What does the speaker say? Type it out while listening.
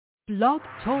Blog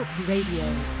Talk Radio.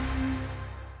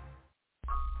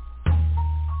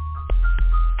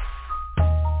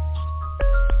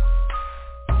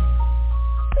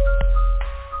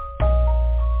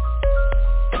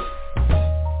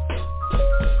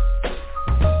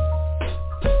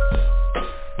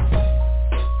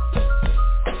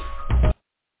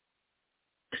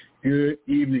 Good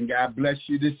evening. God bless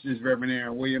you. This is Reverend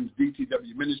Aaron Williams,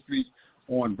 D.T.W. Ministries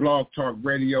on Blog Talk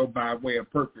Radio by way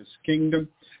of Purpose Kingdom.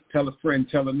 Tell a friend,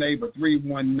 tell a neighbor.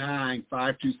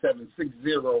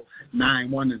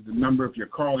 319-527-6091 is the number if you're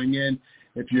calling in.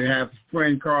 If you have a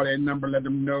friend, call that number. Let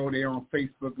them know they're on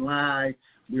Facebook Live.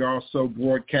 We're also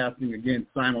broadcasting, again,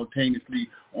 simultaneously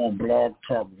on Blog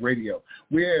Talk Radio.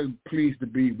 We're pleased to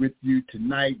be with you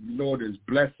tonight. The Lord is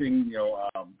blessing.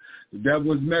 The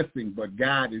devil is messing, but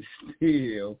God is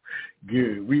still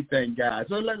good. We thank God.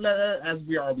 So as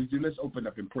we always do, let's open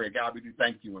up in prayer. God, we do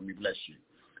thank you and we bless you.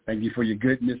 Thank you for your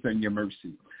goodness and your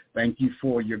mercy. Thank you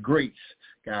for your grace,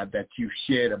 God, that you've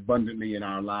shared abundantly in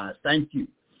our lives. Thank you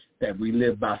that we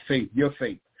live by faith, your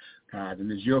faith, God,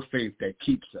 and it's your faith that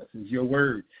keeps us. It's your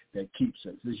word that keeps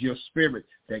us. It's your spirit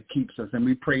that keeps us. And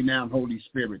we pray now, Holy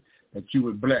Spirit, that you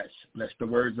would bless the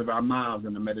words of our mouths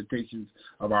and the meditations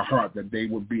of our heart, that they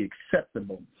would be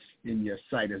acceptable in your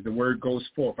sight. As the word goes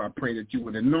forth, I pray that you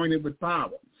would anoint it with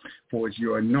power, for it's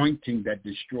your anointing that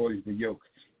destroys the yoke.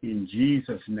 In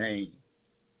Jesus' name.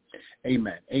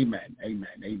 Amen, amen, amen,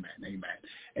 amen, amen,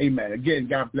 amen. Again,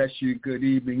 God bless you. Good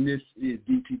evening. This is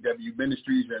D.T.W.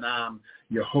 Ministries, and I'm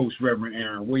your host, Reverend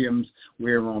Aaron Williams.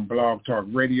 We're on Blog Talk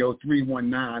Radio.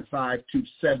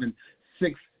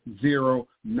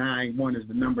 319-527-6091 is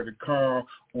the number to call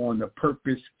on the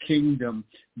Purpose Kingdom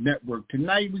Network.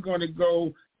 Tonight, we're going to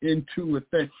go into a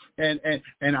thing, and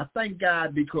I thank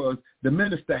God because the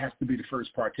minister has to be the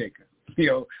first partaker.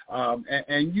 And I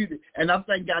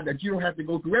thank God that you don't have to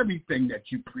go through everything that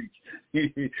you preach,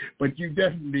 but you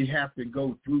definitely have to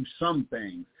go through some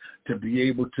things to be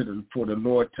able for the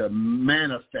Lord to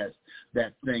manifest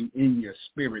that thing in your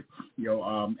spirit,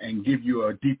 and give you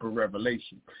a deeper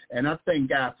revelation. And I thank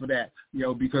God for that,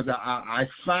 because I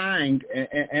find,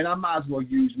 and I might as well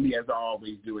use me as I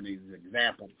always do as an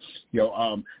example,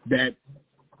 that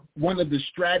one of the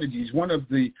strategies, one of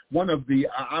the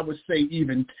I would say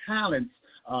even talents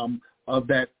of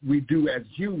that we do as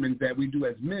humans, that we do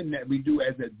as men, that we do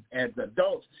as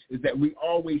adults, is that we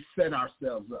always set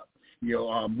ourselves up.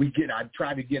 I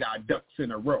try to get our ducks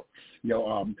in a row.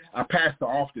 Our pastor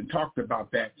often talked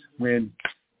about that when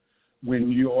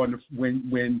you're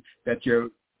that you're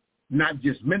not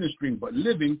just ministering but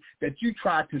living, that you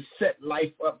try to set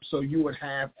life up so you would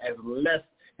have as less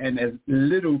and as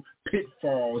little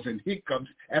pitfalls and hiccups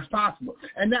as possible.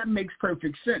 And that makes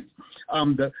perfect sense.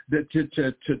 To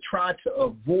try to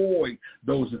avoid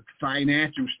those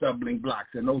financial stumbling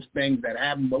blocks and those things that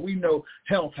happen. But we know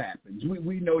health happens.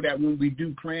 We know that when we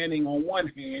do planning on one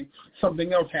hand,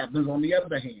 something else happens on the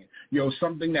other hand.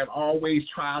 Something that always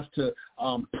tries to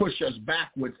push us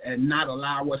backwards and not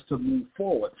allow us to move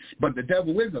forward. But the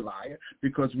devil is a liar,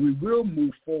 because we will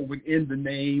move forward in the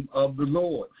name of the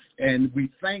Lord. And we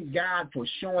thank God for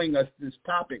showing us this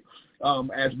topic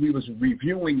as we was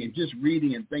reviewing and just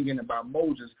reading and thinking about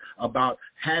Moses, about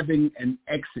having an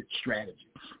exit strategy.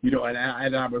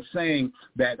 And I was saying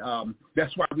that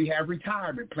that's why we have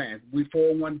retirement plans. We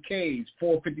 401ks,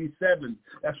 457s.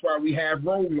 That's why we have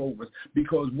rollovers.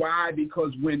 Because why?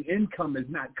 Because when income is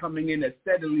not coming in as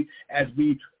steadily as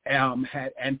we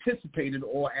had anticipated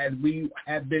or as we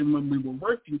had been when we were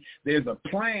working, there's a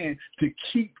plan to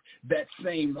keep that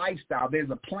same lifestyle.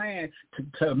 There's a plan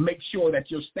to make sure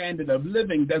that your standard of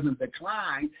living doesn't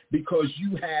decline, because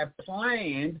you have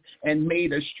planned and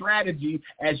made a strategy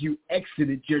as you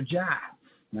exited your job.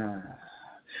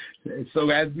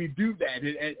 So as we do that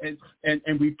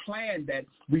and we plan that,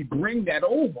 we bring that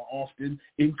over often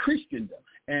in Christendom.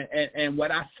 And what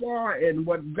I saw and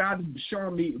what God has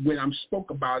shown me when I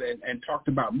spoke about it and talked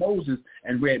about Moses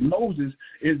and read Moses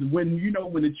is when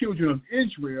the children of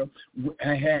Israel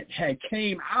had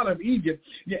came out of Egypt.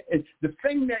 The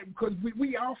thing that, because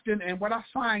we often, and what I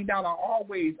find out, I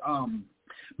always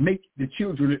make the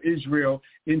children of Israel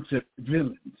into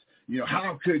villains.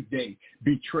 How could they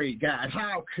betray God?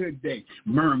 How could they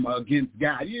murmur against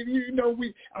God?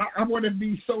 I want to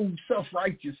be so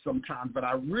self-righteous sometimes, but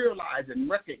I realize and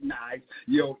recognize,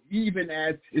 even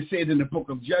as it said in the book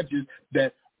of Judges,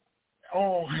 that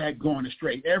all had gone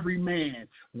astray. Every man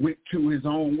went to his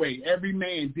own way. Every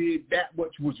man did that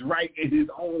which was right in his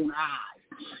own eyes.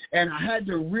 And I had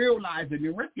to realize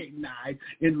and recognize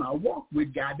in my walk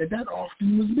with God that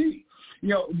often was me.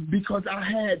 because I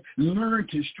had learned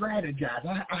to strategize.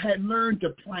 I had learned to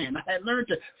plan. I had learned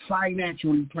to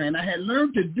financially plan. I had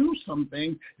learned to do some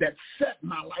things that set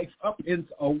my life up in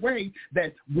a way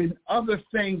that when other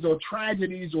things or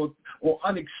tragedies or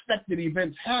unexpected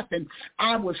events happened,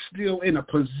 I was still in a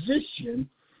position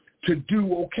to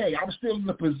do okay. I was still in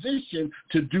the position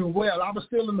to do well. I was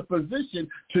still in the position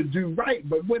to do right.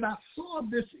 But when I saw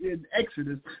this in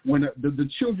Exodus, when the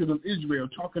children of Israel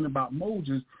talking about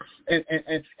Moses,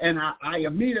 and I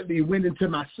immediately went into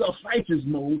my self-righteous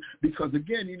mode because,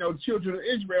 again, the children of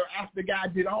Israel, after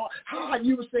God did all, how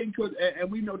you were saying,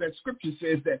 and we know that Scripture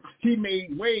says that he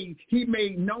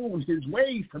made known his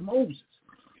ways to Moses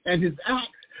and his acts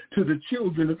to the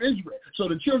children of Israel. So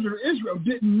the children of Israel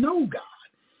didn't know God.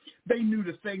 They knew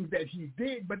the things that he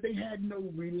did, but they had no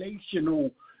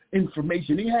relational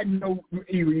information. They had no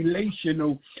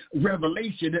relational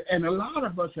revelation. And a lot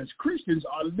of us as Christians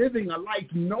are living a life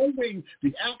knowing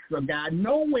the acts of God,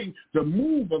 knowing the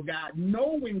move of God,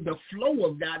 knowing the flow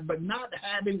of God, but not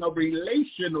having a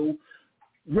relational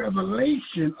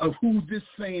revelation of who this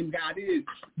same God is.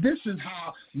 This is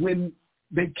how when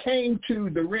they came to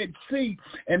the Red Sea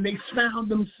and they found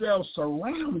themselves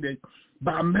surrounded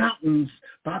by mountains,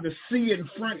 by the sea in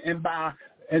front, and by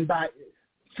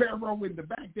Pharaoh in the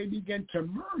back, they began to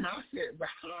murmur. I said, well,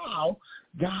 how,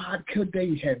 God, could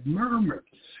they have murmured?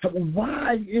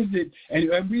 Why is it?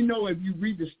 And we know if you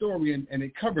read the story, and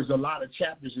it covers a lot of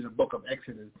chapters in the book of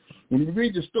Exodus. When we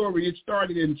read the story, it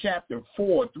started in chapter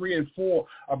 3 and 4,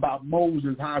 about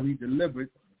Moses, how he delivered,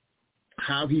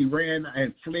 how he ran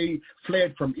and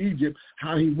fled from Egypt,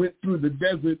 how he went through the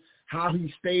desert, how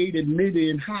he stayed in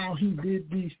Midian, how he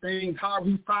did these things, how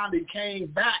he finally came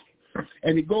back.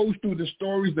 And it goes through the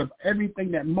stories of everything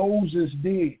that Moses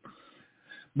did.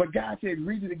 But God said,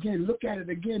 read it again, look at it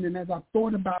again. And as I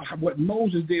thought about what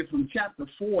Moses did from chapter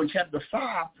 4 and chapter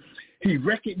 5, he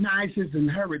recognized his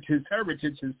heritage,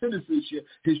 his citizenship,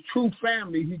 his true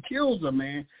family. He kills a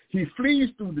man. He flees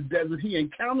through the desert. He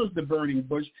encounters the burning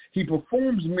bush. He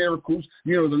performs miracles.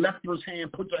 The leper's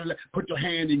hand, put your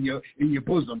hand in your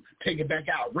bosom, take it back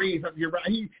out, raise up your right.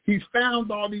 He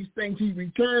found all these things. He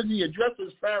returns. He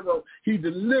addresses Pharaoh. He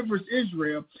delivers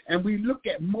Israel. And we look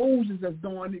at Moses as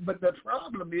doing it, but the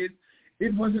problem is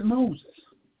it wasn't Moses.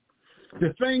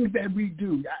 The things that we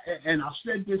do, and I've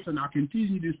said this and I'll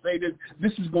continue to say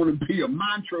this is going to be a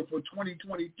mantra for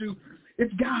 2022.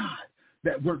 It's God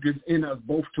that worketh in us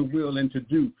both to will and to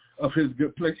do of his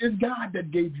good pleasure. It's God that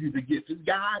gave you the gift. It's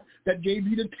God that gave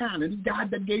you the talent. It's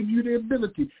God that gave you the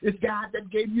ability. It's God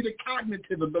that gave you the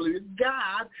cognitive ability. It's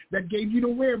God that gave you the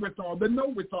wherewithal, the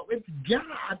know-withal. It's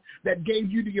God that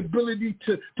gave you the ability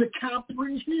to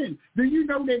comprehend. Do you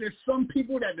know that there's some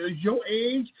people that is your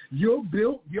age, your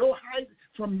build, your height,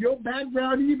 from your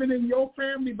background, even in your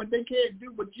family, but they can't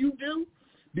do what you do?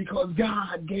 Because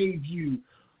God gave you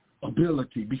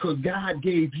ability, because God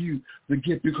gave you the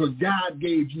gift, because God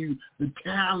gave you the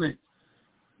talent.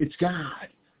 It's God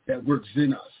that works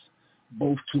in us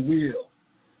both to will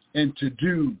and to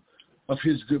do of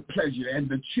his good pleasure. And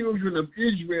the children of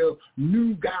Israel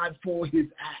knew God for his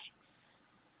act,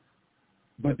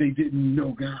 but they didn't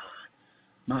know God.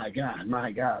 My God,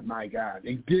 my God, my God.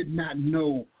 They did not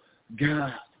know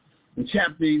God. And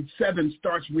chapter 7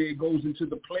 starts where it goes into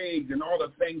the plagues and all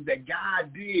the things that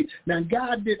God did. Now,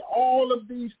 God did all of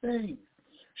these things,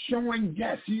 showing,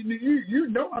 yes,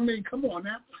 come on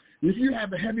now. If you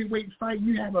have a heavyweight fight,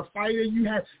 you have a fighter, you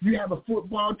have a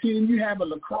football team, you have a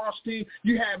lacrosse team,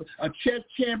 you have a chess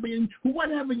champion,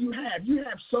 whatever you have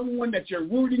someone that you're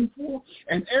rooting for,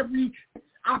 and every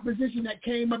opposition that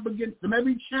came up against them,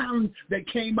 every challenge that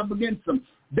came up against them,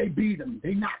 they beat them.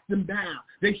 They knocked them down.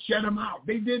 They shut them out.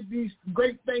 They did these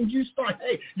great things.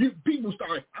 People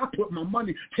started, I put my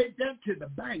money, take that to the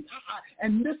bank.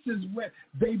 And this is where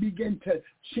they begin to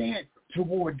chant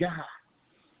toward God.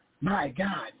 My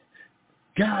God.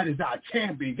 God is our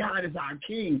champion. God is our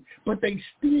king. But they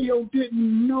still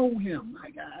didn't know him.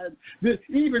 My God.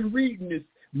 Even reading this,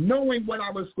 knowing what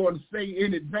I was going to say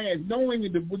in advance, knowing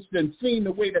and seeing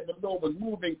the way that the Lord was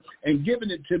moving and giving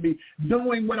it to me,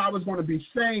 knowing what I was going to be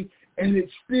saying, and it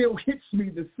still hits me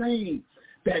the same,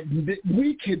 that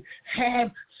we can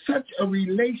have such a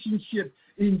relationship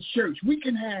in church. We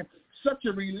can have such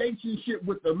a relationship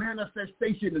with the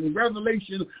manifestation and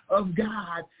revelation of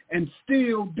God and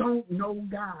still don't know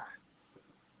God.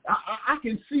 I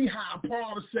can see how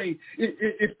Paul would say,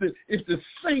 if the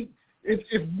saint,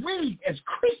 if we as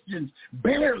Christians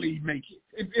barely make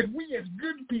it, if we as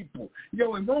good people,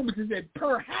 in Romans it said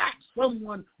perhaps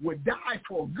someone would die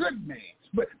for a good man,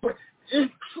 but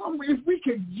if we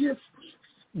could just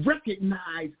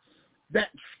recognize that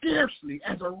scarcely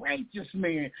as a righteous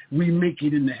man we make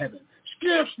it into heaven.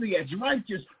 Scarcely as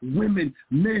righteous women,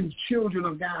 men, children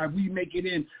of God, we make it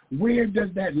in. Where does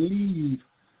that leave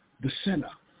the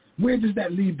sinner? Where does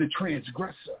that leave the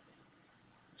transgressor?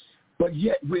 But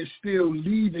yet we're still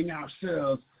leaving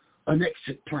ourselves an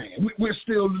exit plan. We're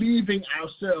still leaving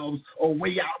ourselves a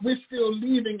way out. We're still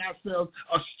leaving ourselves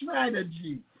a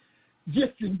strategy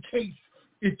just in case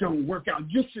it don't work out,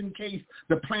 just in case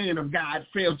the plan of God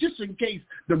fails, just in case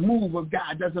the move of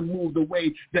God doesn't move the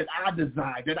way that I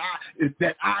desire, that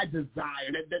I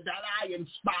desire, that I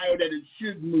inspire that it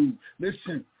should move.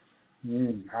 Listen,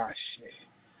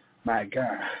 my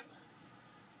God.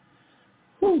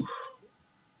 Whew.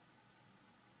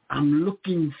 I'm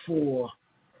looking for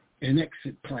an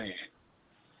exit plan.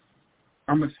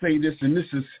 I'm gonna say this, and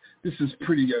this is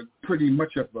pretty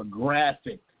much of a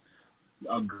graphic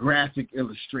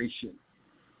illustration.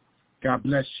 God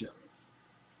bless you.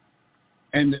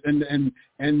 And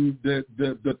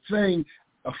the thing,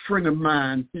 a friend of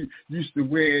mine, he used to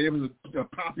wear, it was a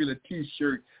popular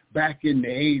T-shirt back in the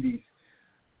 80s,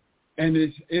 and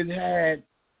it had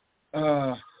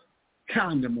a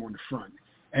condom on the front,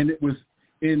 and it was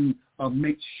in a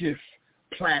makeshift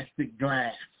plastic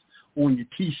glass on your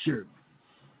T-shirt,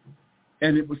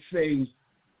 and it would say,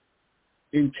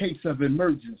 in case of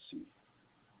emergency,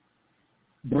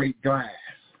 break glass.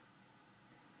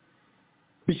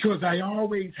 Because I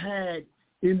always had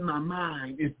in my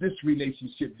mind, if this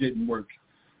relationship didn't work,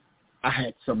 I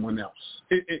had someone else.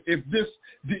 If this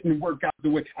didn't work out the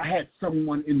way, I had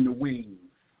someone in the wings.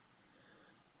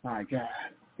 My God.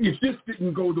 If this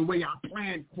didn't go the way I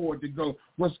planned for it to go,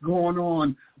 what's going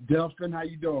on, Delphin? How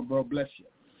you doing, bro? Bless you.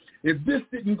 If this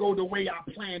didn't go the way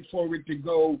I planned for it to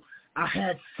go, I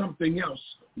had something else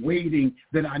waiting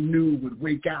that I knew would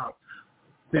work out,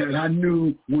 that I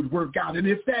knew would work out. And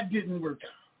if that didn't work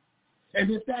out, and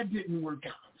if that didn't work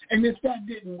out, and if that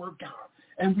didn't work out,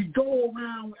 and we go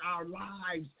around our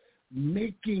lives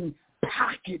making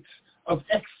pockets of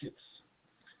exits,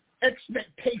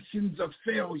 expectations of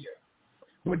failure.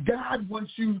 But God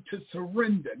wants you to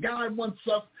surrender. God wants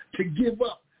us to give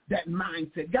up that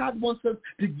mindset. God wants us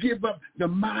to give up the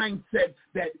mindset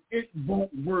that it won't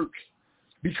work.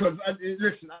 Because,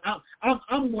 listen,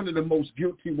 I'm one of the most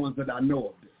guilty ones that I know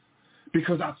of this.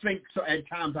 Because I think so at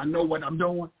times I know what I'm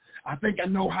doing. I think I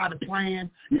know how to plan.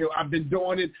 I've been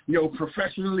doing it,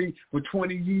 professionally for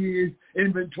 20 years,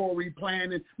 inventory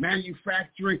planning,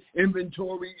 manufacturing,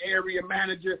 inventory area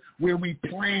manager, where we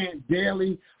plan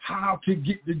daily how to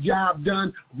get the job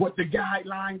done, what the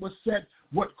guideline was set,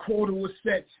 what quota was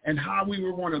set, and how we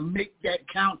were going to make that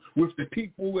count with the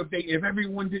people. If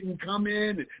everyone didn't come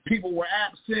in, if people were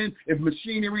absent, if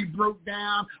machinery broke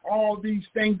down, all these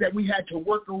things that we had to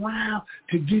work around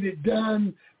to get it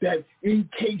done, that in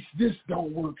case this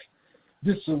don't work,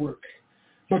 this will work.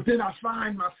 But then I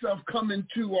find myself coming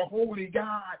to a holy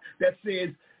God that says,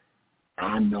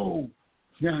 I know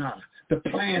the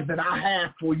plans that I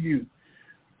have for you,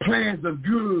 plans of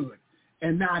good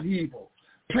and not evil.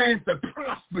 Plans to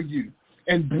prosper you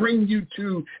and bring you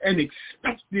to an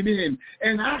expected end.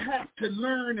 And I have to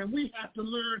learn, and we have to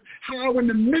learn how in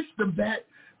the midst of that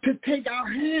to take our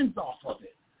hands off of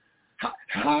it.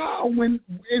 How when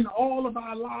in all of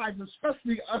our lives,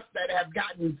 especially us that have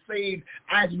gotten saved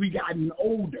as we gotten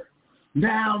older,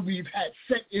 now we've had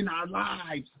set in our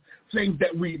lives things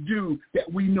that we do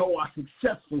that we know are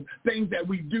successful, things that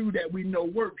we do that we know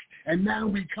works. And now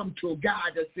we come to a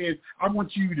God that says, I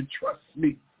want you to trust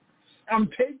me. I'm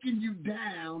taking you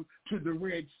down to the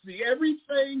Red Sea.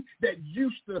 Everything that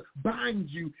used to bind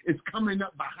you is coming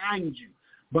up behind you.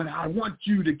 But I want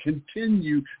you to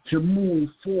continue to move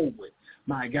forward.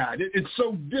 My God, it's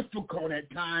so difficult at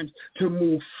times to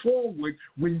move forward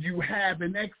when you have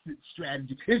an exit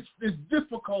strategy. It's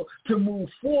difficult to move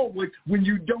forward when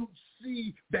you don't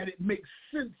see that it makes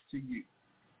sense to you.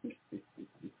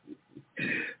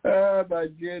 Oh, my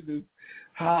goodness.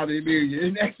 Hallelujah.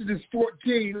 In Exodus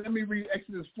 14, let me read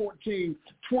Exodus 14:20.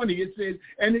 It says,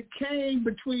 and it came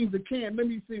between the camp. Let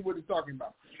me see what it's talking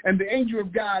about. And the angel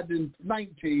of God in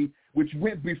 19, which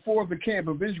went before the camp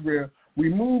of Israel,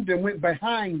 removed and went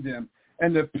behind them.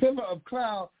 And the pillar of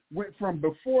cloud went from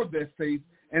before their face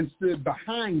and stood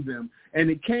behind them. And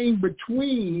it came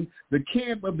between the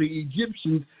camp of the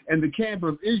Egyptians and the camp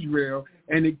of Israel.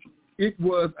 And it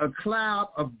was a cloud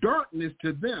of darkness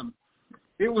to them.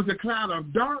 It was a cloud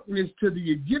of darkness to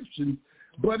the Egyptians,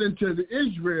 but unto the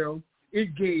Israel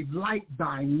it gave light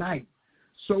by night,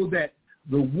 so that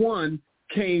the one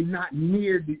came not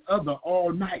near the other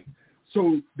all night.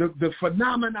 So the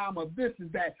phenomenon of this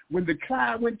is that when the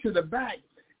cloud went to the back,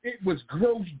 it was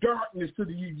gross darkness to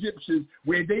the Egyptians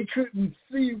where they couldn't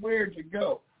see where to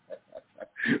go.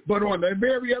 But on the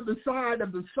very other side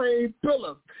of the same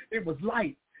pillar, it was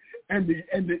light. And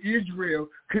the Israel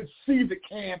could see the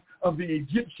camp of the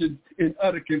Egyptians in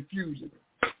utter confusion.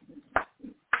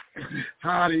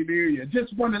 Hallelujah.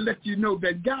 Just want to let you know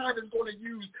that God is going to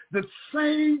use the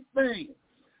same thing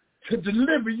to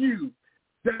deliver you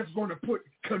that's going to put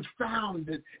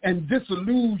confounded and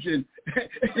disillusion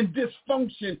and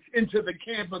dysfunction into the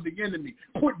camp of the enemy.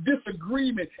 Put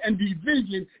disagreement and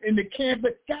division in the camp.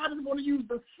 But God is going to use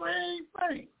the same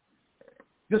thing.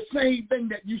 The same thing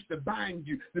that used to bind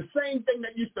you. The same thing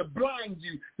that used to blind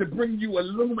you to bring you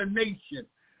illumination.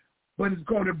 But it's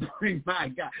going to bring, my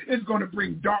God, it's going to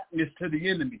bring darkness to the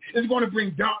enemy. It's going to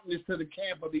bring darkness to the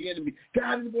camp of the enemy.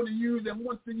 God is going to use and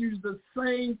wants to use the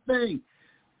same thing.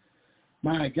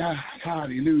 My God,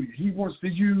 hallelujah. He wants to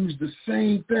use the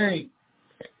same thing.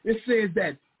 It says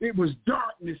that it was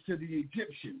darkness to the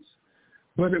Egyptians,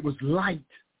 but it was light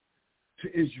to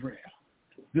Israel.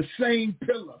 The same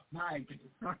pillar. My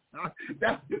God.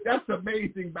 That's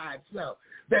amazing by itself.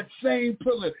 That same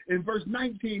pillar, in verse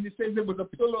 19, it says it was a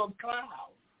pillar of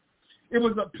cloud. It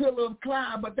was a pillar of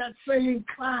cloud, but that same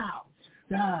cloud,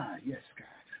 yes, God,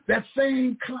 that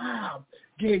same cloud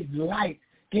gave light,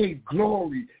 gave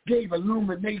glory, gave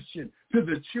illumination to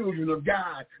the children of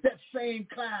God. That same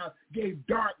cloud gave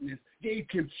darkness, gave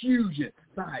confusion,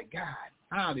 my God,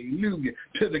 hallelujah,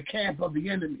 to the camp of the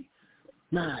enemy.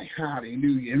 My,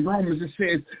 hallelujah. In Romans it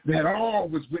says that all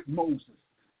was with Moses.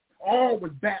 All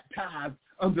was baptized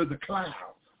under the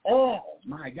cloud. All,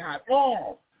 my God,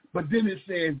 all. But then it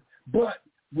says, but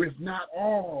with not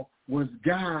all was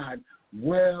God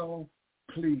well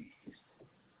pleased.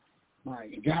 My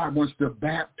God wants to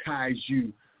baptize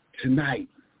you tonight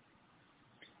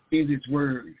in his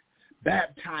word.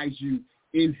 Baptize you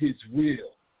in his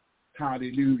will.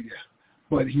 Hallelujah.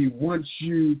 But he wants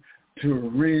you to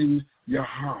rend your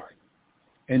heart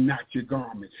and not your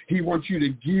garment. He wants you to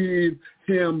give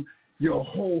him your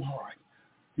whole heart.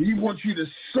 He wants you to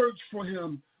search for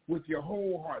him with your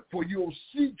whole heart, for you'll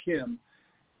seek him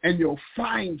and you'll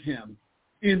find him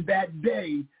in that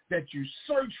day that you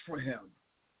search for him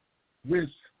with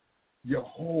your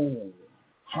whole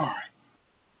heart.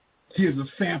 Here's a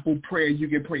sample prayer you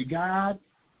can pray. God,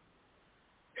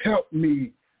 help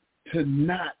me to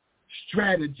not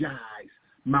strategize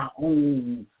my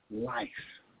own life.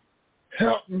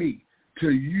 Help me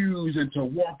to use and to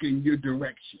walk in your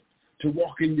direction, to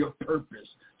walk in your purpose,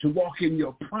 to walk in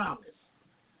your promise.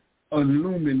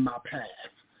 Illumine my path.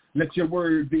 Let your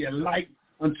word be a light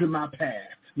unto my path.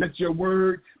 Let your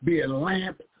word be a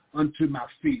lamp unto my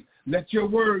feet. Let your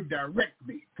word direct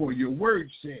me, for your word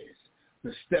says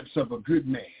the steps of a good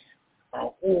man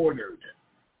are ordered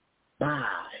by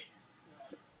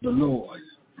the Lord.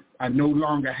 I no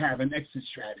longer have an exit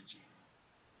strategy.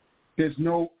 There's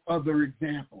no other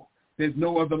example. There's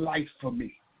no other life for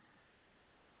me.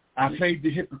 I played the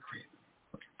hypocrite.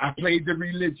 I played the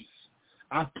religious.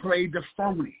 I played the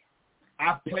phony.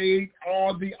 I played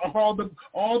all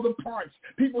the parts.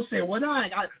 People say, well,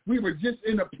 we were just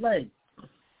in a play.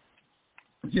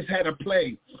 Just had a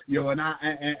play,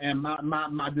 and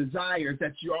my desire is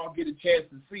that you all get a chance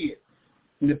to see it.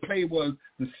 And the play was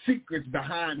The Secrets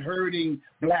Behind Hurting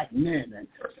Black Men. And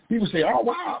people say, oh,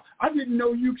 wow, I didn't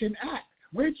know you can act.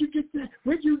 Where'd you get that?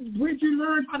 Where'd you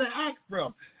learn how to act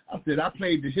from? I said, I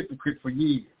played the hypocrite for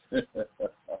years.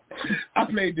 I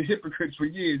played the hypocrite for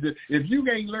years. If you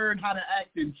ain't learned how to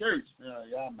act in church,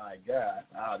 oh my God,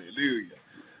 hallelujah.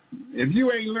 If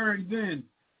you ain't learned then,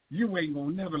 you ain't going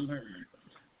to never learn.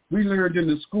 We learned in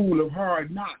the school of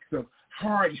hard knocks, of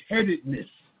hard-headedness,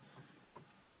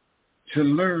 to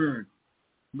learn,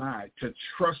 to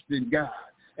trust in God.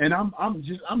 And I'm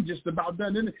just about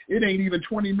done. It ain't even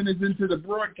 20 minutes into the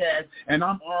broadcast, and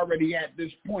I'm already at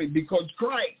this point because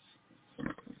Christ.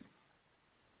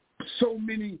 So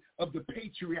many of the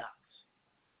patriarchs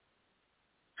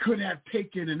could have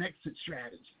taken an exit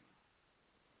strategy.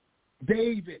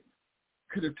 David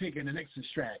could have taken an exit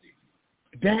strategy.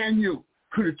 Daniel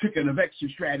could have taken an exit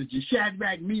strategy.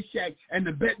 Shadrach, Meshach, and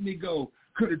Abednego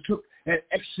could have took an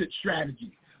exit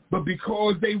strategy. But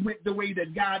because they went the way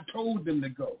that God told them to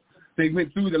go, they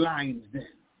went through the lion's den.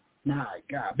 My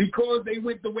God. Because they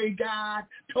went the way God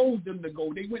told them to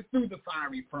go, they went through the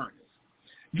fiery furnace.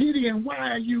 Gideon,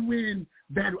 why are you in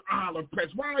that olive press?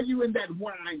 Why are you in that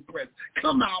wine press?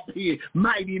 Come out here,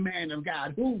 mighty man of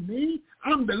God. Who, me?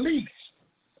 I'm the least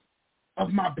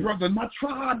of my brothers. My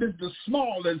tribe is the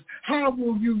smallest. How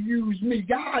will you use me?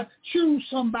 God, choose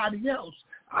somebody else.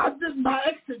 My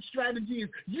exit strategy is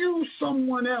use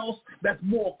someone else that's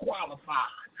more qualified.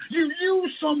 You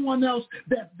use someone else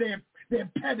that their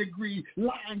pedigree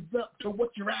lines up to what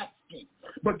you're asking.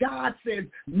 But God says,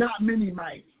 not many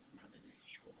mighty,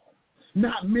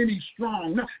 not many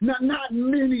strong, not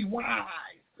many wise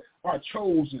are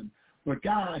chosen, but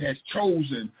God has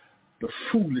chosen the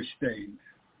foolish things.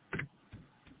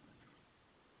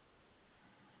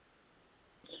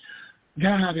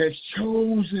 God has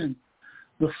chosen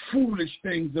the foolish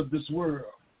things of this world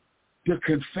to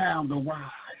confound the wise.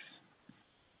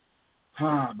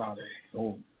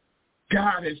 Oh,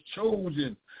 God has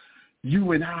chosen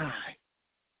you and I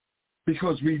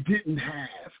because we didn't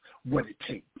have what it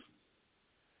takes.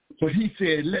 But he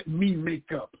said, let me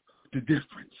make up the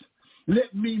difference.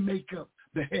 Let me make up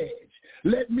the hedge.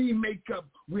 Let me make up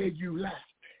where you left.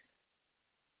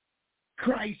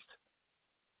 Christ,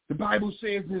 the Bible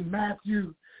says in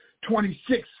Matthew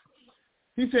 26,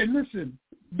 he said, listen,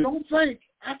 don't think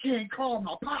I can't call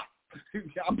my pop.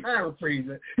 I'm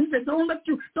paraphrasing. He said, don't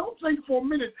think for a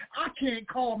minute I can't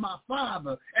call my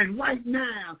father and right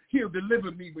now he'll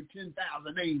deliver me with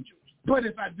 10,000 angels. But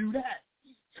if I do that,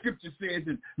 Scripture says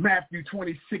in Matthew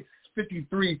 26,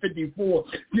 53, 54,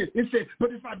 it says,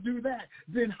 but if I do that,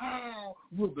 then how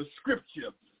will the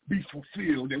Scripture be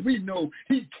fulfilled? And we know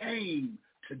he came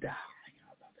to die.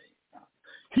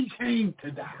 He came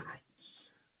to die.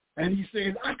 And he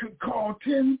says, I could call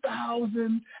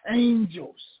 10,000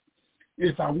 angels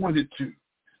if I wanted to.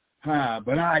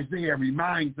 But Isaiah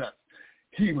reminds us,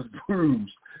 he was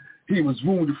bruised. He was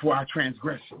wounded for our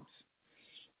transgressions.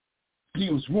 He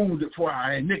was wounded for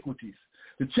our iniquities.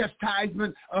 The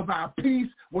chastisement of our peace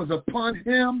was upon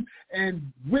him,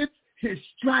 and with his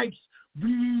stripes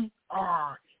we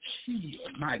are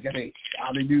healed. My God,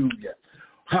 hallelujah.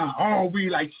 All we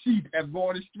like sheep have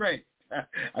gone astray.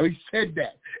 We said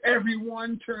that.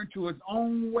 Everyone turned to his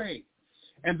own way,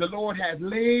 and the Lord has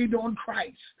laid on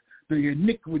Christ the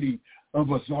iniquity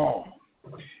of us all.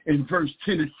 In verse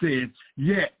 10 it says,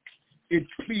 yet it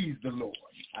pleased the Lord.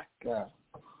 My God.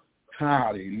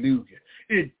 Hallelujah.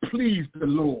 It pleased the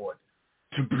Lord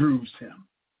to bruise him.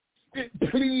 It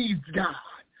pleased God.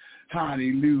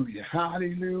 Hallelujah.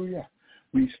 Hallelujah.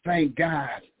 We thank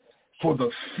God for the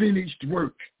finished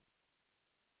work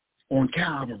on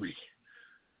Calvary.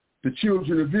 The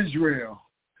children of Israel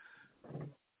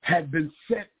had been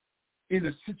set in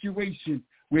a situation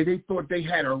where they thought they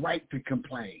had a right to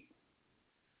complain.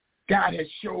 God had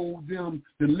showed them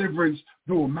deliverance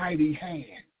through a mighty hand.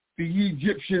 The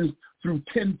Egyptians through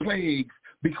 10 plagues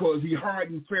because he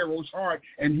hardened Pharaoh's heart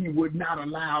and he would not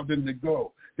allow them to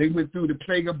go. They went through the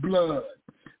plague of blood,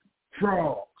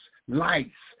 frogs, lice,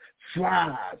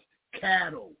 flies,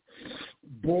 cattle,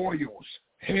 boils,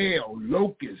 hail,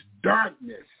 locusts,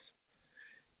 darkness,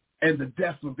 and the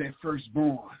death of their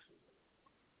firstborn.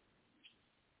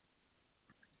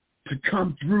 To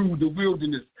come through the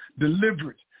wilderness,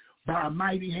 delivered by a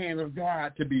mighty hand of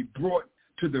God, to be brought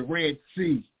to the Red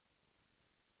Sea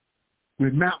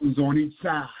with mountains on each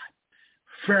side,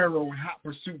 Pharaoh in hot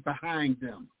pursuit behind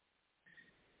them,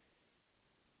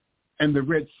 and the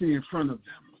Red Sea in front of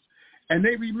them. And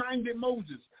they reminded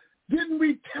Moses, didn't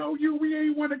we tell you we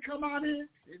ain't want to come out here?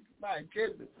 My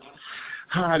goodness.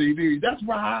 Hallelujah. That's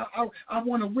why I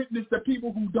want to witness to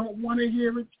people who don't want to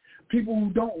hear it, people who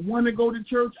don't want to go to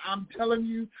church. I'm telling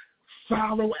you,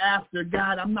 follow after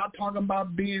God. I'm not talking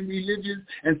about being religious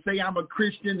and say I'm a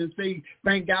Christian and say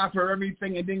thank God for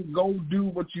everything and then go do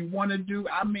what you want to do.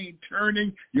 I mean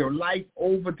turning your life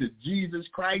over to Jesus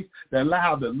Christ, to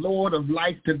allow the Lord of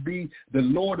life to be the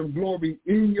Lord of glory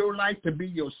in your life, to be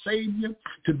your Savior,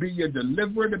 to be your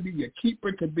deliverer, to be your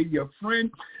keeper, to be your friend.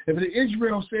 If the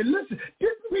Israel said, listen,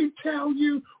 didn't we tell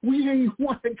you we ain't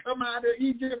want to come out of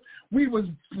Egypt? We was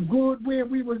good where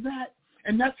we was at.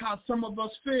 And that's how some of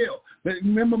us feel. But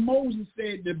remember, Moses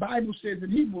said, the Bible says in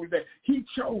Hebrew that he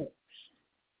chose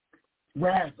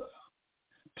rather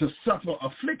to suffer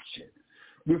affliction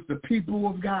with the people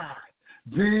of God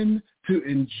than to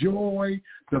enjoy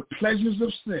the pleasures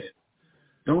of sin.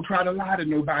 Don't try to lie to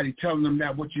nobody telling them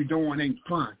that what you're doing ain't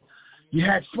fun. You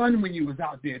had fun when you was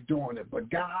out there doing it, but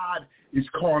God is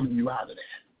calling you out of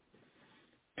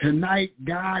that. Tonight,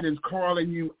 God is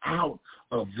calling you out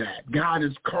of that. God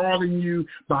is calling you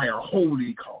by a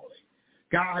holy calling.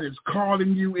 God is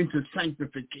calling you into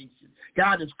sanctification.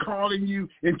 God is calling you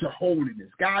into holiness.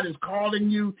 God is calling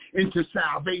you into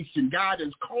salvation. God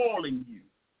is calling you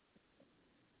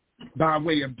by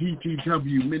way of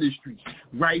D.T.W. Ministries,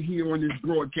 right here on this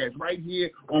broadcast, right here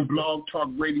on Blog Talk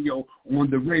Radio, on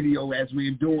the radio as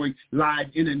we're doing live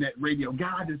internet radio.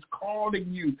 God is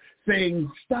calling you,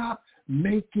 saying, stop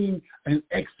making an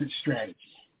exit strategy.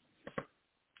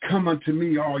 Come unto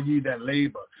me, all ye that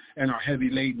labor and are heavy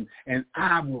laden, and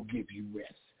I will give you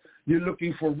rest. You're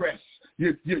looking for rest.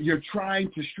 You're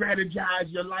trying to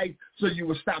strategize your life so you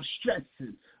will stop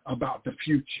stressing about the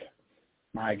future.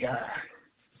 My God.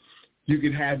 You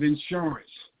can have insurance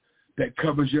that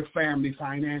covers your family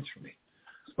financially,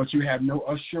 but you have no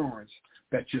assurance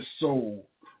that your soul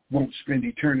won't spend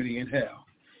eternity in hell.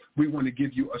 We want to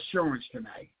give you assurance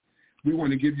tonight. We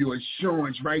want to give you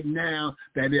assurance right now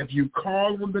that if you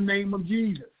call on the name of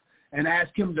Jesus and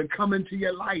ask him to come into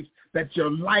your life, that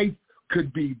your life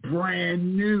could be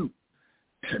brand new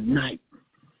tonight.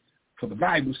 For the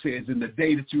Bible says, in the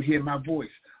day that you hear my voice,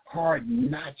 harden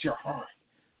not your heart.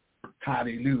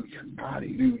 Hallelujah,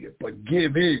 hallelujah. But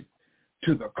give in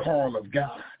to the call of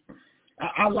God.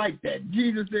 I like that.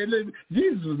 Jesus said, listen,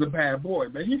 Jesus was a bad boy,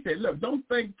 man. He said, look, don't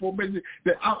think for a minute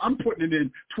that I'm putting it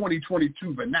in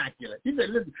 2022 vernacular. He said,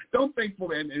 listen, don't think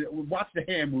for and watch the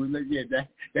hand movement. Yeah,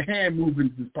 the hand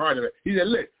movement is part of it. He said,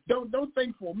 look, don't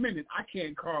think for a minute I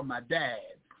can't call my dad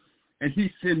and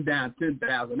he send down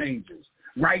 10,000 angels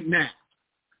right now.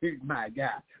 My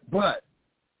God. But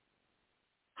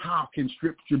how can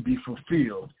Scripture be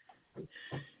fulfilled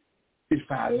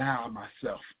if I allow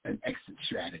myself an exit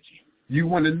strategy? You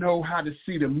want to know how to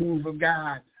see the move of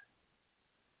God?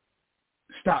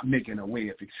 Stop making a way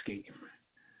of escape.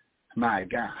 My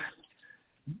God.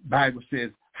 Bible says,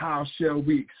 how shall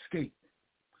we escape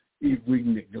if we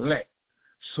neglect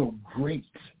so great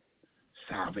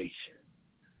salvation?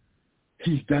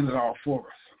 He's done it all for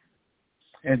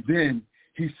us. And then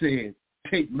he said,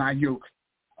 take my yoke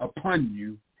upon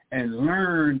you and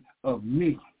learn of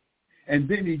me. And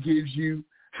then he gives you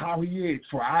how he is,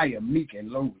 for I am meek and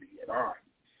lowly at heart,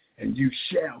 and you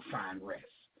shall find rest.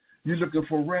 You're looking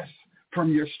for rest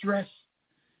from your stress?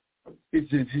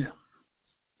 It's in him.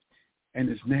 And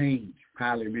his name,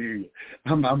 hallelujah.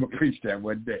 I'm going to preach that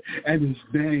one day. And his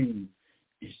name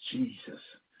is Jesus.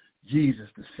 Jesus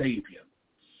the Savior.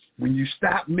 When you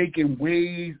stop making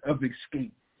ways of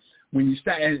escape, when you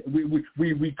start,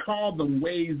 we call them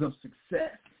ways of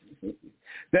success.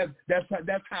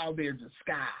 That's how they're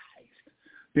disguised.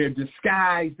 They're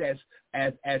disguised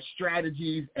as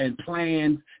strategies and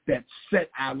plans that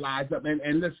set our lives up.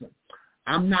 And listen,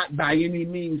 I'm not by any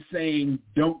means saying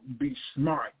don't be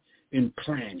smart in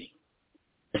planning.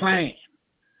 Plan.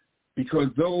 Because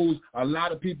a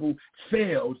lot of people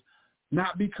failed,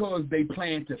 not because they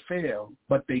planned to fail,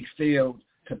 but they failed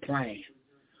to plan.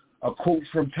 A quote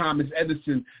from Thomas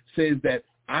Edison says that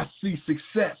I see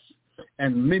success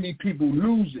and many people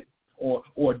lose it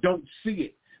or don't see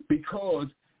it because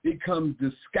it comes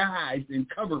disguised in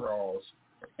coveralls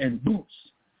and boots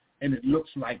and it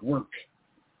looks like work.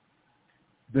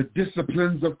 The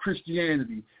disciplines of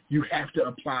Christianity you have to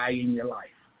apply in your life.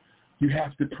 You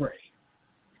have to pray.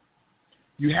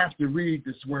 You have to read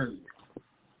this word.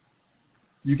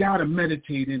 You got to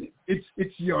meditate in it.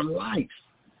 It's your life.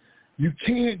 You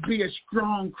can't be a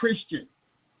strong Christian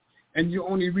and you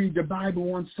only read the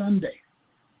Bible on Sunday.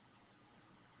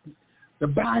 The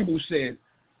Bible says,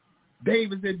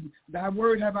 David said, thy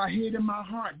word have I hid in my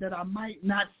heart that I might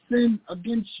not sin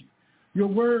against you. Your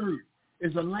word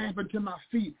is a lamp unto my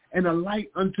feet and a light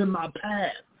unto my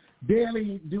path.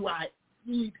 Daily do I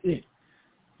eat it.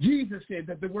 Jesus said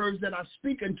that the words that I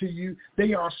speak unto you,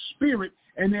 they are spirit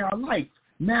and they are life.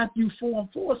 Matthew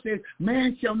 4:4 says,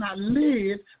 man shall not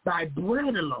live by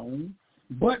bread alone,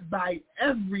 but by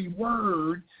every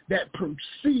word that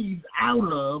proceeds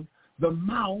out of the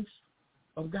mouth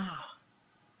of God.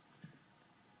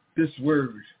 This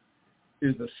word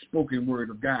is a spoken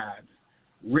word of God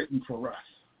written for us.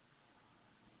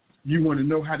 You want to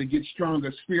know how to get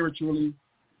stronger spiritually?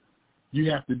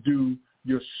 You have to do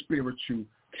your spiritual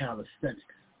calisthenics.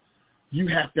 You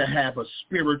have to have a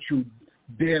spiritual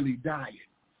daily diet.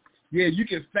 Yeah, you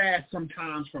can fast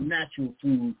sometimes from natural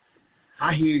food.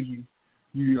 I hear you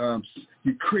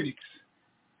critics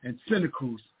and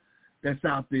cynicals that's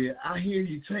out there. I hear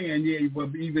you saying, yeah, but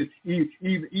even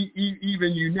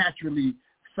you naturally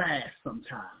fast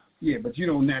sometimes. Yeah, but you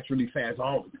don't naturally fast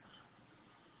all the time.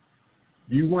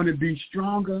 You want to be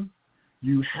stronger,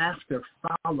 you have to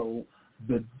follow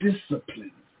the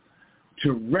discipline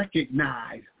to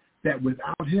recognize that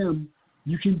without him,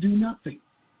 you can do nothing.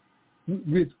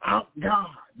 Without God,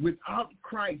 without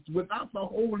Christ, without the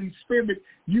Holy Spirit,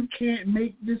 you can't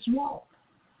make this walk.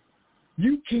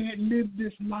 You can't live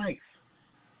this life.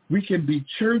 We can be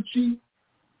churchy,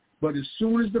 but as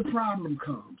soon as the problem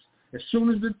comes, as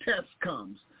soon as the test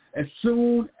comes, as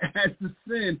soon as the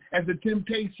sin, as the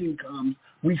temptation comes,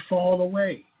 we fall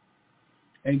away.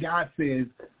 And God says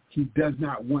he does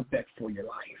not want that for your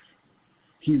life.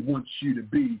 He wants you to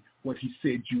be what he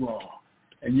said you are,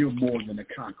 and you're more than a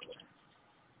conqueror.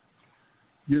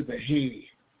 You're the head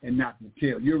and not the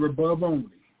tail. You're above only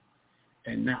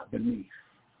and not beneath.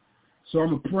 So I'm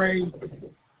going to pray,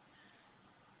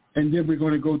 and then we're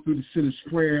going to go through the sinner's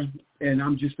prayer, and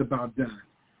I'm just about done.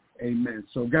 Amen.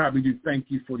 So, God, we do thank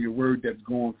you for your word that's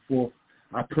going forth.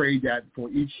 I pray that for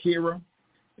each hearer,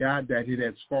 God, that it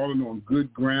has fallen on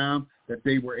good ground, that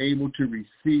they were able to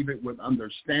receive it with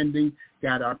understanding.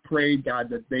 God, I pray, God,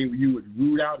 that you would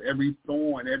root out every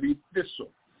thorn, every thistle.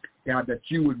 God, that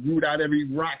you would root out every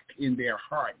rock in their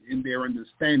heart, in their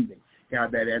understanding.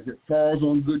 God, that as it falls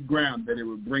on good ground, that it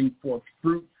would bring forth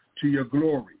fruit to your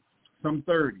glory. Some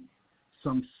 30,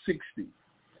 some 60,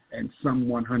 and some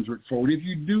 100-fold. If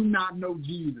you do not know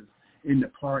Jesus in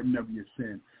the pardon of your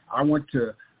sin, I want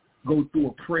to go through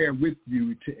a prayer with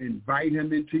you to invite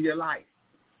him into your life.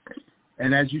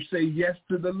 And as you say yes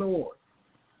to the Lord,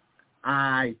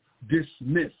 I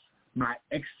dismiss my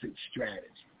exit strategy.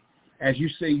 As you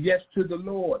say yes to the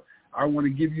Lord, I want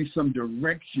to give you some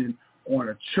direction on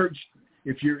a church.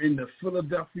 If you're in the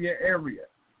Philadelphia area,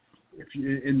 if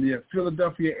you're in the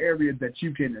Philadelphia area that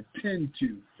you can attend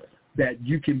to, that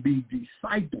you can be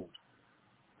discipled,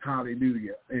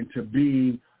 hallelujah, into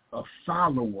being a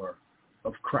follower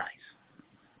of Christ.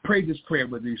 Pray this prayer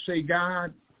with you. Say,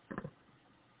 God,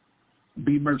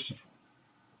 be merciful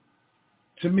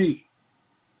to me,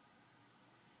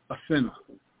 a sinner.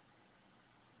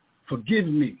 Forgive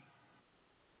me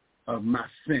of my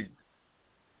sin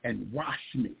and wash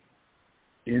me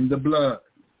in the blood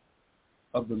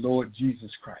of the Lord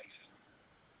Jesus Christ.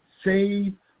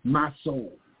 Save my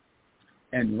soul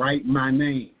and write my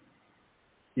name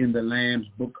in the Lamb's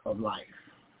book of life.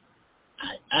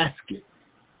 I ask it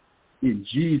in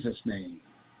Jesus' name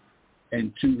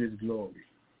and to his glory.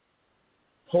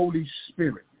 Holy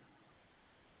Spirit,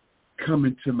 come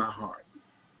into my heart.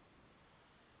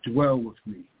 Dwell with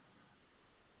me.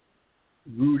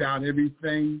 Root out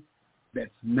everything that's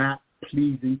not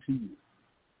pleasing to you.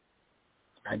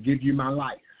 I give you my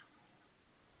life.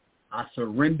 I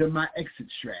surrender my exit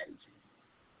strategy.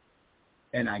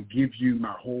 And I give you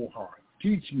my whole heart.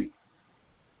 Teach me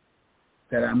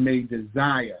that I may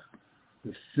desire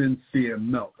the sincere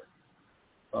milk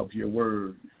of your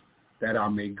word, that I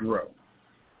may grow.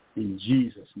 In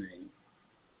Jesus' name,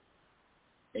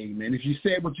 amen. If you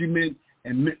said what you meant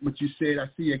and meant what you said, I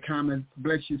see a comment.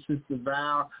 Bless you, Sister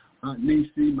Val, Aunt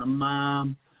Nisi, my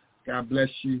mom. God bless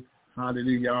you.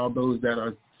 Hallelujah. All those that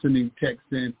are sending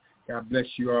texts in, God bless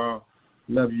you all.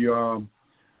 Love you all.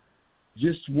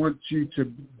 Just want you to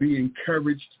be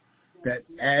encouraged that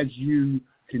as you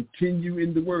continue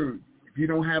in the Word, if you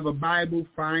don't have a Bible,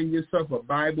 find yourself a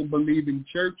Bible-believing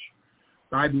church,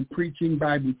 Bible preaching,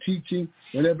 Bible teaching,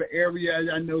 whatever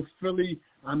area. I know Philly,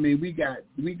 I mean, we got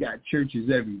churches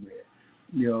everywhere.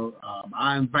 You know,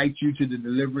 I invite you to the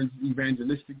Deliverance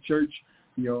Evangelistic Church.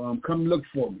 You know, come look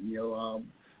for me. You know,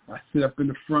 I sit up in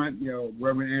the front. You know,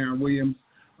 Reverend Aaron Williams,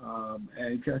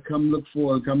 and come look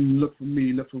for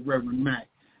me. Look for Reverend Mack.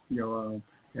 You know,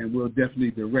 and we'll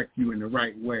definitely direct you in the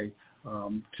right way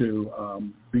to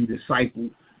be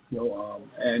discipled. You know,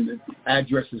 and the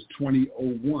address is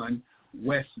 2001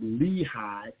 West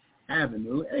Lehigh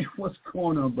Avenue. Hey, what's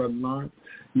going on, Brother Lawrence?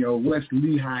 You know, West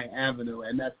Lehigh Avenue,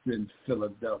 and that's in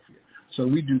Philadelphia. So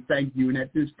we do thank you. And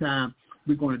at this time,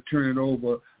 we're going to turn it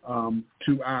over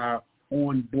to our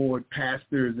on-board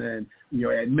pastors and, you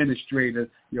know, administrators.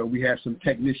 You know, we have some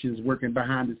technicians working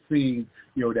behind the scenes,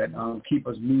 you know, that keep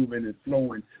us moving and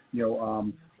flowing, you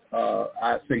know,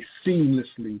 I say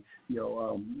seamlessly,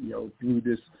 you know, through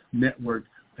this network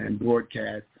and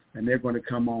broadcast. And they're going to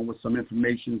come on with some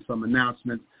information, some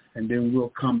announcements, and then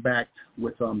we'll come back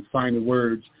with final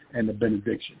words and the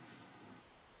benediction.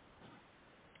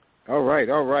 All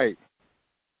right.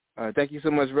 Thank you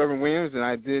so much, Reverend Williams, and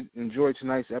I did enjoy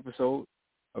tonight's episode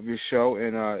of your show,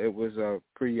 and it was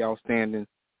pretty outstanding,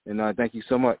 and thank you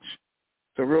so much.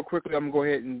 So real quickly, I'm going to go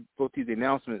ahead and go through the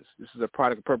announcements. This is a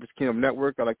product of Purpose Kingdom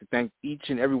Network. I'd like to thank each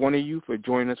and every one of you for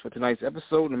joining us for tonight's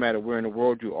episode, no matter where in the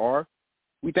world you are.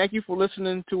 We thank you for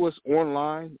listening to us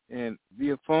online and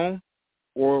via phone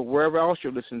or wherever else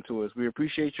you're listening to us. We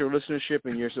appreciate your listenership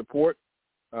and your support.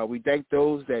 We thank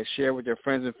those that share with their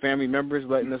friends and family members,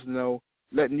 letting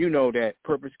you know that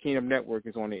Purpose Kingdom Network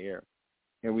is on the air.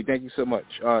 And we thank you so much.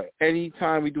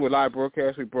 Anytime we do a live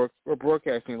broadcast, we're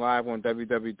broadcasting live on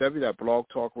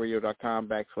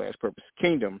www.blogtalkradio.com/Purpose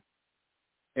Kingdom.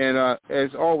 And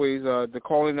as always, the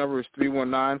calling number is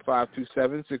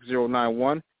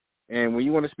 319-527-6091. And when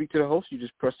you want to speak to the host, you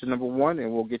just press the number 1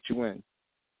 and we'll get you in.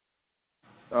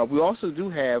 We also do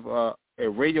have a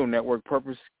radio network,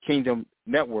 Purpose Kingdom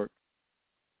Network,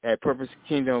 at Purpose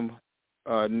Kingdom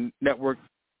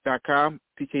network.com,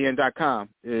 pkn.com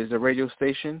is a radio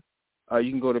station.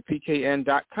 You can go to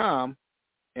pkn.com,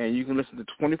 and you can listen to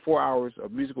 24 hours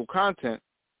of musical content.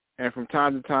 And from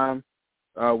time to time,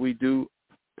 we do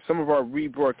some of our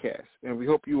rebroadcasts, and we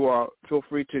hope you feel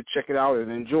free to check it out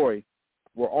and enjoy.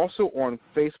 We're also on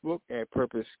Facebook at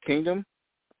Purpose Kingdom,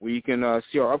 where you can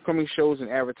see our upcoming shows and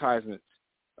advertisements.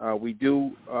 We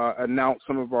do announce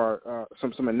some of our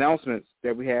some announcements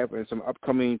that we have and some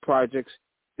upcoming projects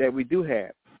that we do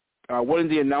have. One of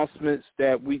the announcements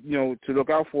that we to look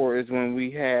out for is when we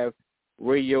have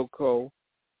Radio Co.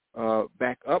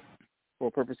 Back up for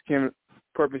Purpose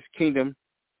Kingdom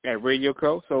at Radio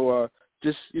Co. So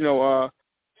just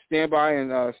stand by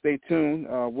and stay tuned.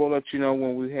 We'll let you know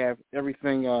when we have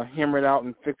everything hammered out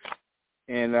and fixed,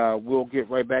 and we'll get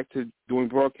right back to doing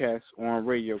broadcasts on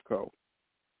Radio Co.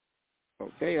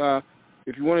 Okay.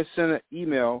 If you want to send an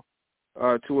email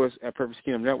to us at Purpose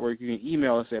Kingdom Network, you can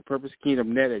email us at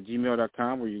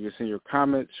purposekingdomnet@gmail.com, where you can send your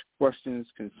comments, questions,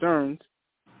 concerns,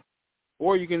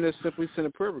 or you can just simply send a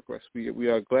prayer request. We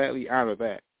gladly honor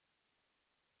that.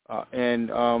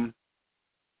 And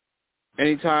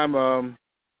anytime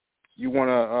you want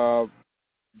to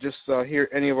just hear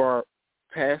any of our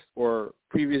past or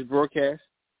previous broadcasts,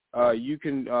 you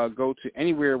can go to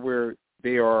anywhere where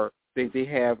they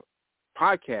have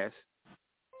podcasts,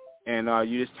 and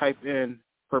you just type in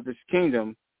Purpose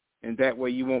Kingdom, and that way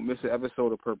you won't miss an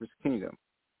episode of Purpose Kingdom.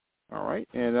 All right,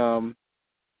 and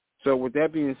so with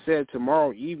that being said,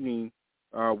 tomorrow evening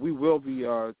we will be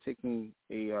taking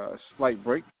a slight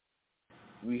break.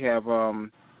 We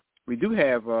do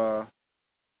have a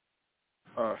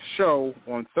show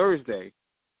on Thursday,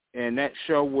 and that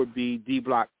show would be D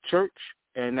Block Church,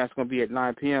 and that's going to be at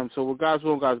 9 p.m. So with God's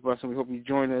will and God's blessing, we hope you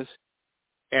join us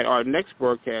at our next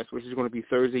broadcast, which is going to be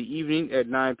Thursday evening at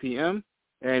 9 p.m.,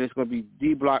 and it's going to be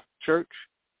D Block Church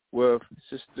with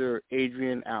Sister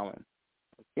Adrienne Allen.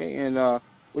 Okay, and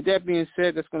with that being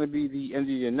said, that's going to be the end of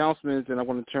the announcements, and I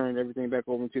want to turn everything back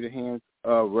over into the hands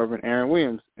of Reverend Aaron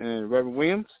Williams. And Reverend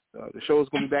Williams, the show is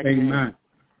going to be back. Amen.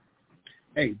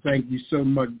 Hey, thank you so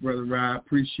much, Brother Rob.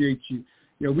 Appreciate you.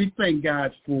 We thank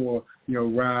God for,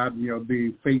 Rob,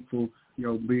 being faithful,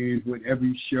 being with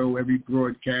every show, every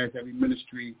broadcast, every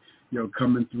ministry,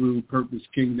 coming through Purpose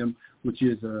Kingdom, which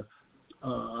is a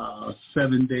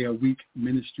 7-day-a-week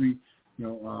ministry,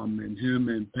 and him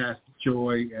and Pastor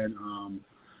Joy and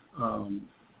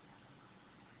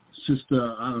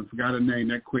Sister, I forgot her name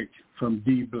that quick, from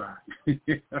D Block,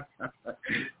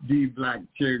 D Block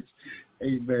Church,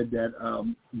 amen,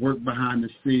 that work behind the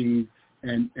scenes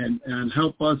and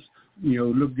help us,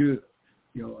 look good,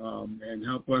 and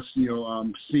help us,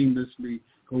 seamlessly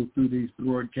go through these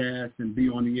broadcasts and be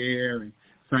on the air and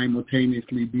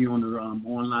simultaneously be on the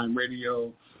online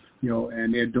radio,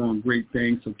 and they're doing great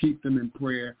things. So keep them in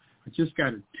prayer. I just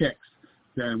got a text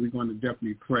that we're going to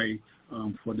definitely pray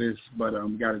for this, but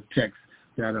got a text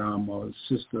that a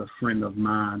sister, a friend of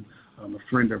mine, a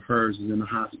friend of hers is in the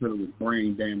hospital with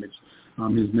brain damage.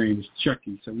 His name is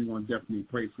Chucky, so we're going to definitely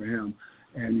pray for him.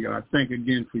 And I thank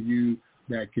again for you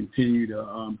that continue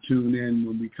to tune in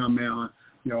when we come out.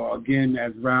 Again,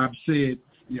 as Rob said,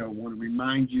 want to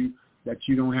remind you that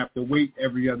you don't have to wait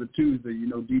every other Tuesday.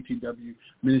 D.T.W.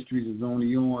 Ministries is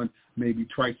only on maybe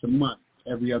twice a month,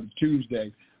 every other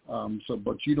Tuesday.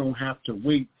 But you don't have to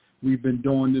wait. We've been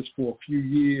doing this for a few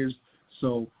years,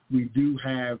 so we do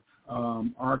have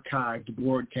archived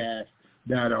broadcasts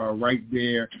that are right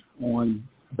there on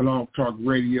Blog Talk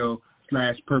Radio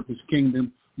 /Purpose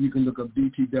Kingdom. You can look up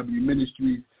D.T.W.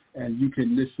 Ministries, and you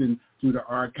can listen through the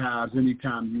archives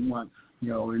anytime you want.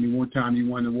 Anytime you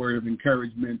want a word of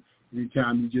encouragement,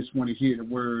 anytime you just want to hear the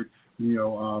word.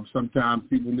 Sometimes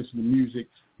people listen to music,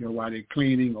 while they're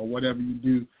cleaning or whatever you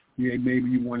do. Maybe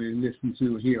you want to listen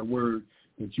to or hear a word,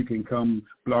 that you can come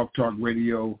Blog Talk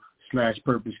Radio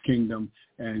 /Purpose Kingdom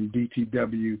and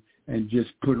D.T.W. and just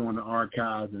put on the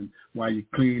archives, and while you're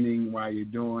cleaning, while you're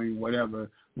doing whatever,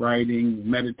 writing,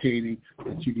 meditating,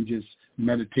 that you can just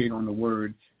meditate on the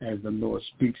word as the Lord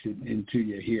speaks it into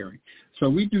your hearing. So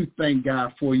we do thank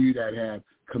God for you that have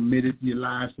committed your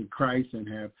lives to Christ and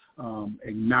have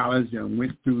acknowledged and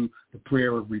went through the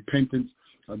prayer of repentance.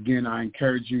 Again, I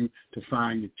encourage you to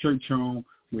find your church home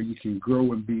where you can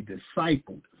grow and be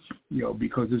discipled,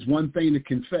 because it's one thing to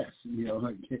confess.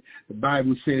 The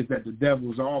Bible says that the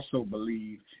devils also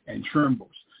believe and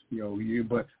trembles,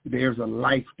 but there's a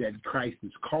life that Christ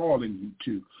is calling you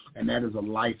to, and that is a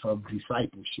life of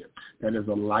discipleship. That is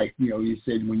a life, he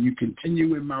said, when you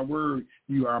continue in my word,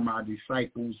 you are my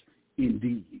disciples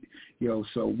indeed.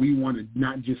 So we want to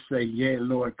not just say, yeah,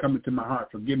 Lord, come into my heart,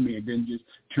 forgive me, and then just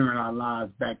turn our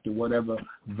lives back to whatever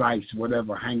vice,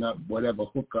 whatever hang up, whatever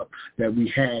hookup that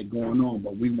we had going on.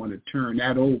 But we want to turn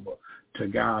that over to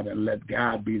God and let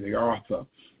God be the author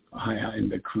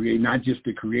and the creator, not just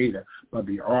the creator, but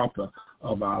the author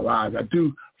of our lives. I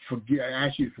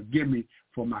ask you to forgive me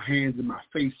for my hands and my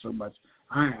face so much.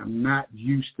 I am not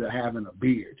used to having a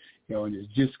beard, and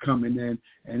it's just coming in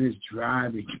and it's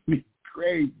driving me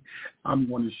crazy. I'm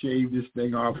going to shave this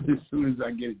thing off as soon as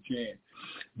I get a chance.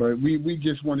 But we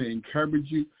just want to encourage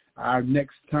you. Our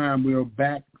next time we're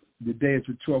back, the day is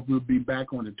the 12th. We'll be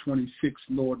back on the 26th,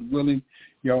 Lord willing.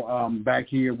 Back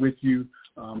here with you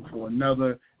for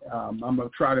another. I'm going to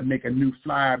try to make a new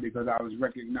flyer because I was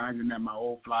recognizing that my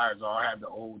old flyers all have the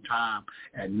old time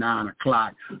at 9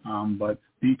 o'clock. But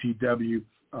D.T.W.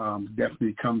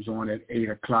 Definitely comes on at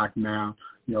 8 o'clock now,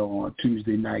 on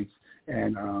Tuesday nights.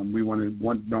 And we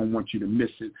don't want you to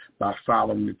miss it by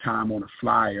following the time on the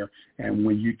flyer. And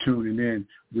when you tuning in,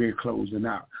 we're closing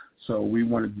out. So we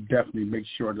wanted to definitely make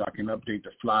sure that I can update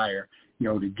the flyer,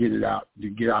 to get it out, to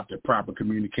get out the proper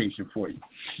communication for you.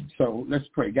 So let's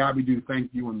pray. God, we do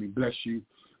thank you and we bless you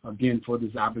again for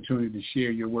this opportunity to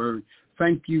share your word.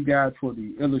 Thank you, God, for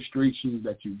the illustrations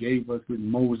that you gave us with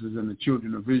Moses and the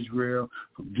children of Israel,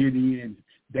 from Gideon,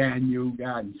 Daniel,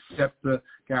 God, and Scepter,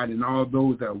 God, and all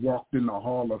those that walked in the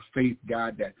hall of faith,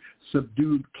 God, that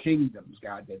subdued kingdoms,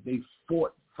 God, that they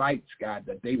fought fights, God,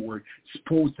 that they were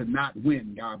supposed to not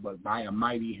win, God, but by a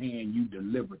mighty hand you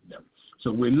delivered them.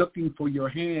 So we're looking for your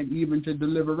hand even to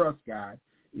deliver us, God,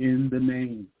 in the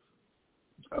name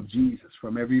of Jesus,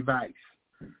 from every vice,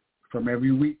 from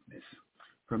every weakness,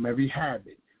 from every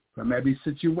habit, from every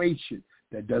situation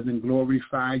that doesn't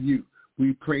glorify you.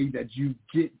 We pray that you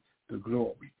get the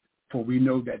glory, for we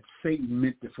know that Satan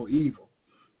meant it for evil,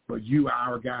 but you,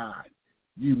 our God,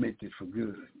 you meant it for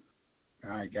good.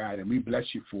 All right, God, and we bless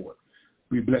you for it.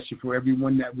 We bless you for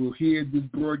everyone that will hear this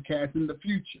broadcast in the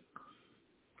future,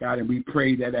 God, and we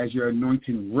pray that as your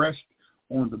anointing rests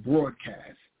on the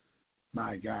broadcast,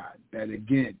 my God, that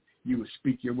again you will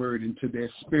speak your word into their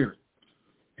spirit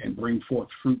and bring forth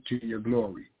fruit to your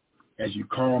glory as you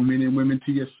call men and women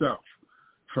to yourself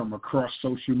from across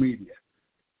social media.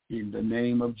 In the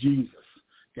name of Jesus.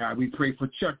 God, we pray for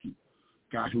Chucky,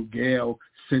 God, who Gail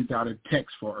sent out a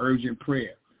text for urgent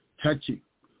prayer. Touching.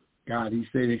 God,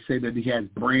 they say that he has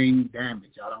brain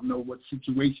damage. I don't know what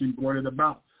situation brought it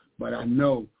about, but I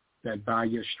know that by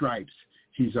your stripes,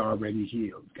 he's already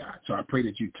healed, God. So I pray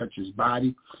that you touch his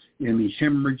body, any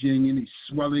hemorrhaging, any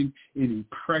swelling, any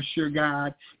pressure,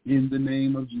 God, in the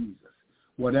name of Jesus.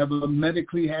 Whatever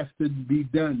medically has to be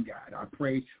done, God, I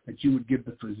pray that you would give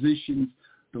the physicians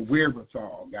the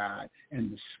wherewithal, God, and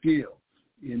the skill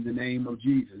in the name of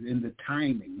Jesus, in the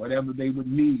timing, whatever they would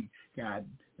need, God,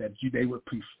 that they would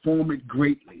perform it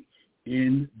greatly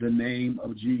in the name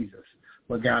of Jesus.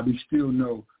 But, God, we still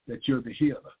know that you're the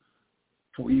healer.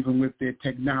 For even with their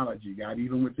technology, God,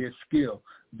 even with their skill,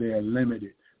 they're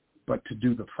limited. But to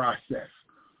do the process,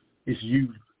 it's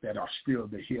you that are still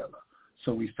the healer.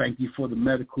 So we thank you for the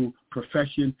medical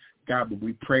profession, God, but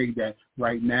we pray that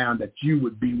right now that you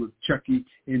would be with Chucky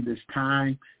in this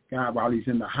time, God, while he's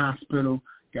in the hospital,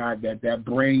 God, that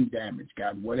brain damage,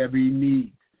 God, whatever he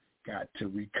needs, God, to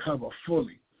recover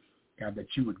fully, God, that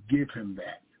you would give him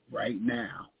that right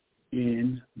now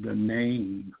in the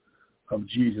name of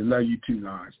Jesus. Love you too,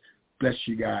 Lawrence. Bless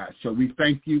you guys. So we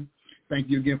thank you. Thank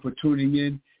you again for tuning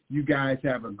in. You guys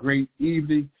have a great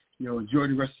evening. Enjoy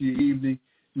the rest of your evening.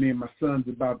 Me and my son's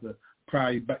about to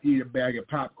probably eat a bag of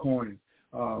popcorn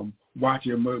and watch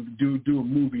a movie, do a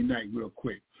movie night real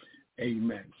quick.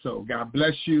 Amen. So God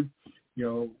bless you.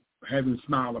 Heaven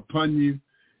smile upon you.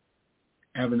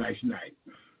 Have a nice night.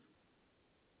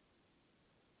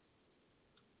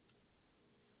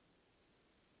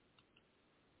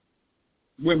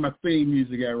 Where my theme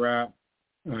music at, Rob?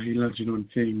 He lunching on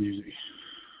the theme music.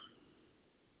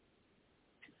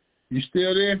 You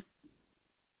still there?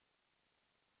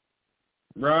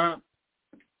 Rob?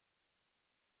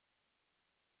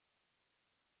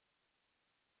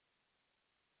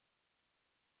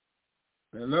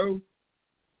 Hello?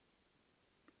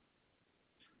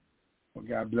 Well,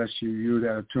 God bless you. You that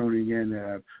are tuning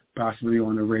in, possibly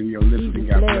on the radio listening.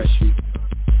 God bless you.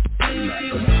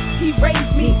 He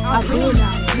raised me, I will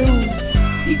not lose.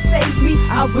 He saved me,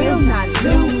 I will not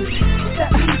lose.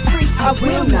 Set me free, I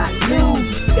will not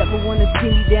lose. Never wanna see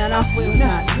me down, I will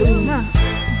not lose.